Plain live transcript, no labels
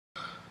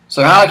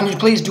So Harley, can you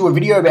please do a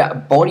video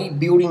about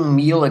bodybuilding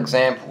meal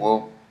example?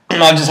 Well,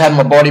 I've just had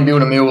my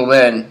bodybuilder meal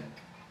then.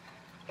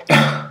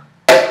 I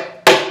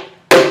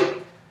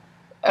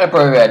had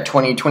probably about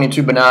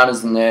 22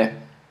 bananas in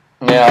there.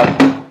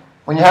 Now,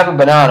 when you have a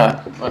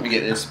banana, let me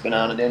get this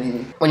banana down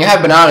here. When you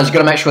have bananas, you've got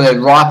to make sure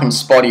they're ripe and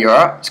spotty,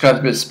 alright? It's got to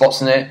have a bit of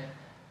spots in there.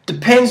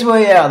 Depends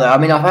where you are though. I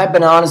mean, I've had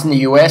bananas in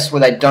the US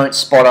where they don't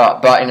spot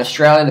up, but in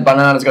Australia, the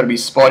banana's got to be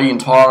spotty. In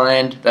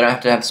Thailand, they don't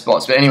have to have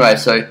spots. But anyway,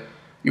 so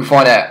you'll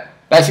find out.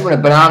 Basically, when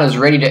a banana is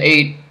ready to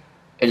eat,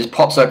 it just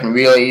pops open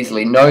really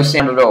easily. No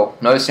sound at all.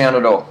 No sound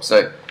at all.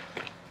 So,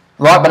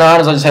 ripe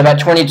bananas, I just had about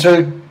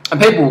 22.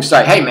 And people will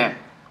say, hey man,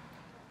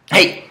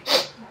 hey,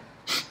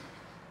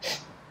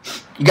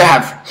 you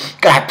gotta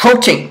have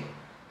protein. You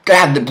gotta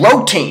have the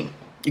bloating.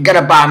 You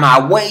gotta buy my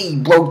whey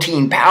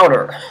bloating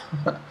powder.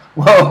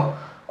 Well,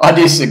 I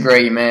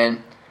disagree,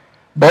 man.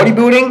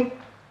 Bodybuilding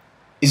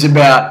is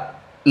about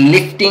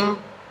lifting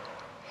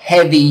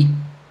heavy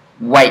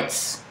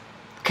weights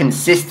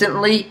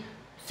consistently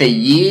for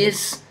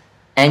years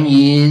and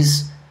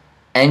years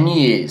and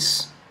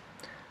years.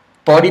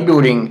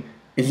 Bodybuilding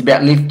is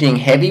about lifting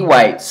heavy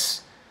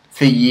weights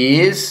for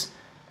years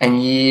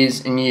and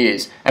years and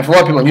years. And for a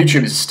lot of people on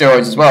YouTube, it's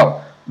steroids as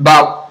well.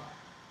 But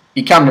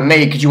you come to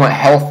me because you want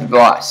health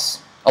advice.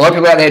 A lot of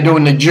people out there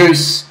doing the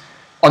juice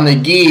on the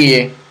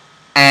gear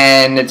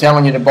and they're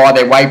telling you to buy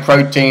their whey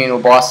protein or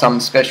buy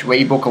some special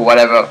ebook or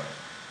whatever.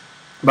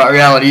 But the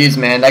reality is,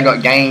 man, they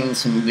got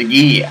gains from the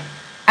gear.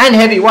 And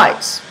heavy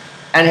weights.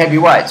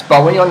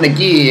 But when you're on the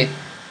gear,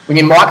 when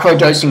you're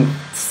microdosing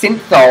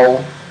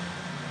synthol,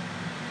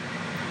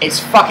 it's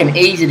fucking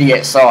easy to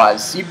get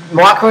size. You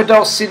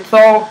microdose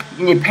synthol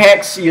in your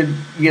pecs, your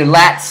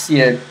lats,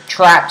 your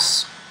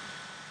traps,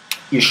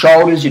 your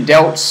shoulders, your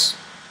delts,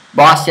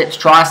 biceps,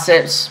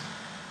 triceps.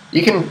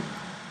 You can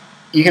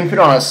put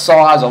on a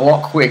size a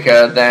lot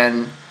quicker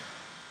than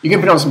you can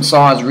put on some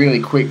size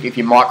really quick if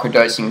you're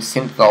microdosing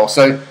synthol.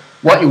 So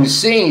what you'll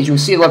see is you'll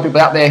see a lot of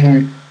people out there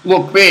who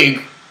look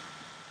big,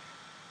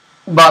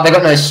 but they've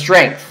got no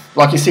strength.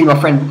 Like you see my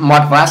friend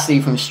Mike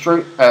Vassy from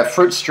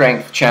Fruit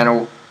Strength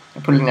channel, I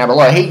put it down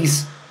below.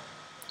 He's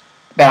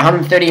about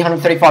 130,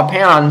 135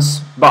 pounds,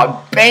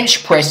 but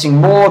bench pressing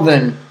more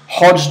than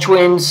Hodge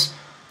Twins,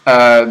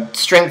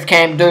 Strength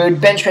Camp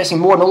Dude, bench pressing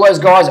more than all those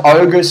guys,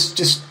 Ogus,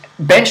 just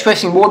bench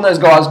pressing more than those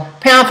guys,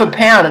 pound for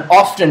pound, and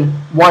often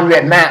 1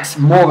 rep max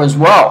more as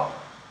well.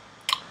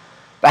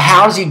 But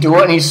how does he do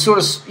it? And he's sort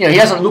of, he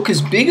doesn't look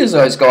as big as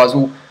those guys.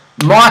 Well,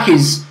 Mike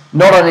is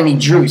not on any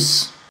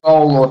juice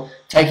or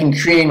taking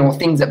creatine or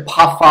things that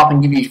puff up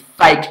and give you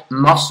fake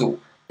muscle.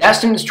 That's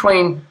the difference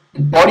between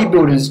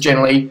bodybuilders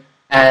generally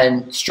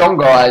and strong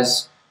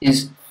guys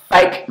is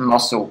fake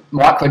muscle.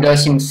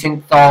 Microdosing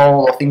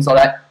synthol or things like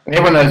that. And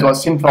everyone knows what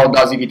synthol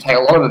does if you take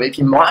a lot of it. But if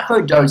you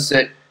microdose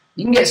it,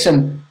 you can get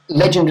some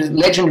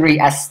legendary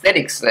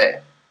aesthetics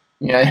there.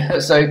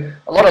 So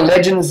a lot of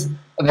legends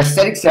of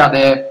aesthetics out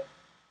there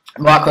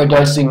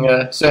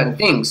microdosing certain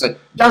things. So it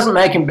doesn't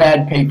make them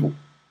bad people.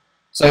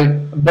 So a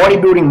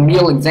bodybuilding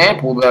meal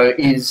example though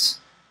is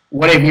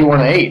whatever you want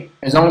to eat,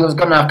 as long as it's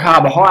got enough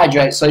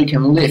carbohydrates so you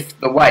can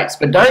lift the weights.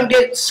 But don't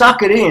get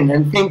suckered in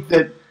and think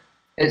that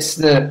it's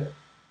the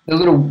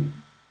little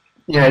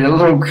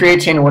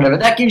creatine or whatever.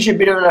 That gives you a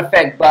bit of an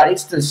effect, but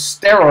it's the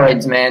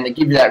steroids, man, that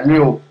give you that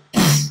real.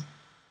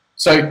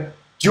 So do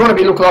you want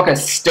to look like a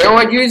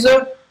steroid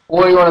user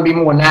or do you want to be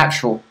more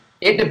natural?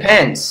 It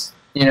depends,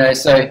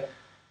 So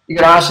you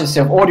got to ask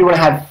yourself, or do you want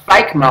to have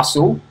fake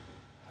muscle?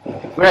 You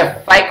want to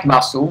have fake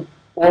muscle,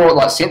 or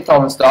like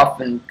synthol and stuff,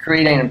 and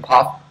creatine and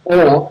puff,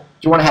 or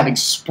do you want to have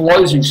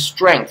explosive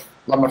strength,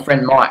 like my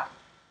friend Mike?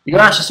 You got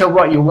to ask yourself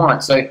what you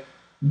want. So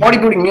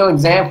bodybuilding meal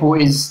example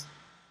is,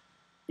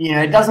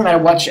 it doesn't matter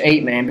what you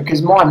eat, man,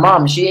 because my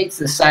mum, she eats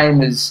the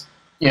same as,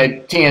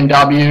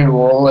 TNW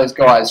or all those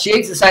guys. She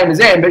eats the same as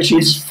them, but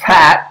she's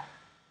fat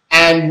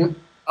and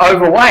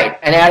overweight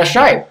and out of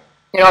shape.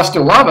 I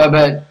still love her,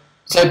 but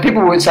so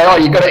people would say, oh,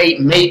 you got to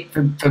eat meat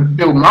to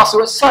build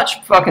muscle. It's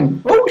such fucking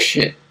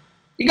bullshit.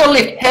 You got to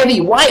lift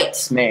heavy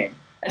weights, man.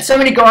 And so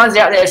many guys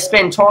out there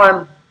spend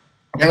time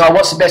going, oh,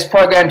 what's the best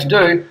program to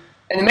do?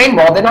 And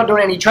meanwhile, they're not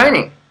doing any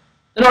training.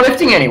 They're not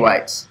lifting any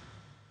weights.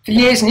 For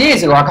years and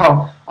years, they're like,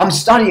 oh, I'm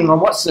studying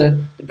on what's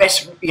the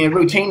best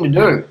routine to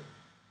do.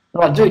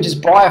 I'm like, dude,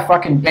 just buy a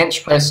fucking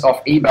bench press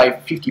off eBay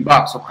for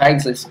 $50 or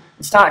Craigslist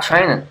and start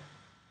training.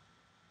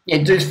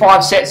 Do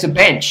 5 sets of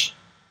bench,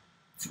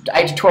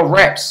 8 to 12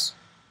 reps,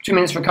 2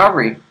 minutes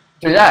recovery.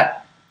 Do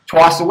that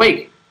twice a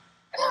week.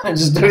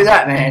 Just do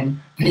that,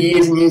 man, for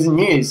years and years and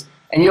years,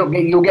 and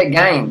you'll get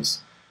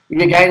gains. You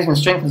get gains in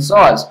strength and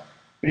size.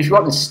 But if you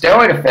want the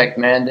steroid effect,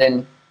 man,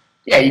 then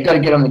yeah, you got to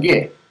get on the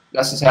gear.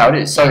 That's just how it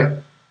is.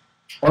 So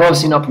I'm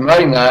obviously not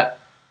promoting that,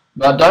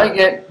 but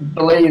don't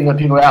believe that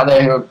people out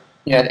there who are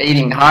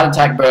eating heart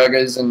attack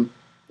burgers and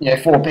 4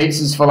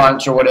 pizzas for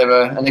lunch or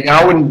whatever, and they go,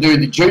 I wouldn't do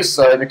the juice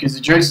though because the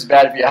juice is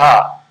bad for your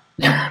heart.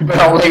 But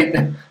I'll eat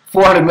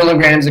 400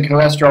 milligrams of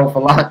cholesterol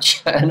for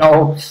lunch, and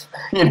I'll,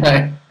 and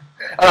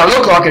I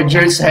look like a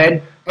juice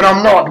head, but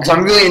I'm not, because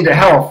I'm really into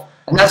health.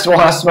 And that's why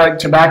I smoke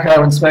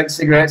tobacco and smoke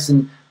cigarettes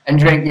and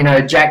drink, you know,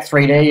 Jack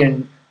 3D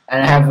and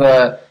have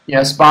you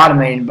know,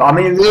 Spartamine. But I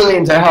mean, really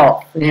into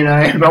health, you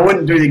know. But I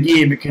wouldn't do the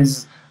gear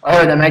because I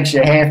heard that makes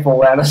your hair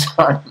fall out or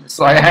something. It's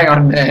like, hang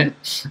on, man.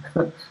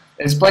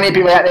 There's plenty of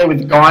people out there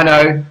with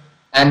gyno,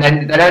 and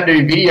they don't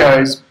do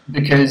videos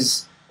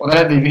because, well, they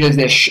don't do videos.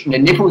 Their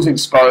nipples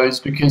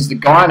exposed because the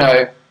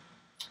gyno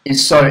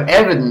is so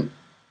evident.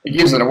 It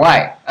gives it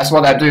away. That's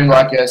why they do,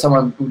 like,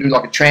 someone will do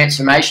like a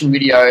transformation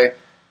video,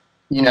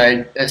 you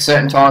know, at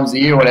certain times of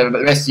the year or whatever, but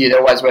the rest of the year they're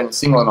always wearing a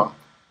singlet on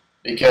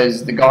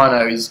because the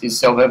gyno is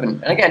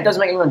self-evident. And again, it doesn't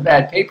make anyone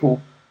bad people,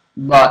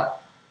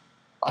 but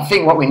I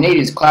think what we need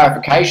is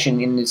clarification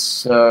in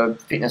this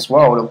fitness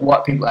world of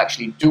what people are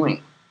actually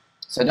doing.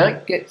 So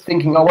don't get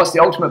thinking, oh, what's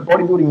the ultimate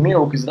bodybuilding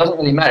meal? Because it doesn't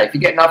really matter. If you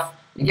get enough,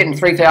 you're getting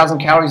 3,000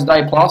 calories a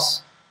day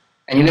plus,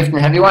 and you're lifting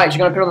heavy weights,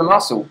 you're going to put on the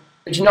muscle.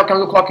 But you're not going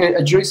to look like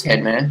a juice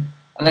head, man,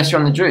 unless you're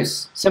on the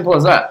juice. Simple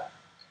as that.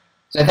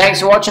 So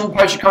thanks for watching.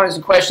 Post your comments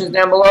and questions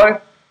down below.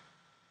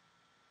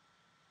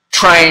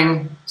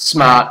 Train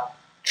smart,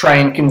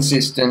 train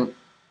consistent,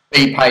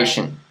 be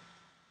patient.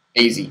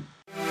 Easy.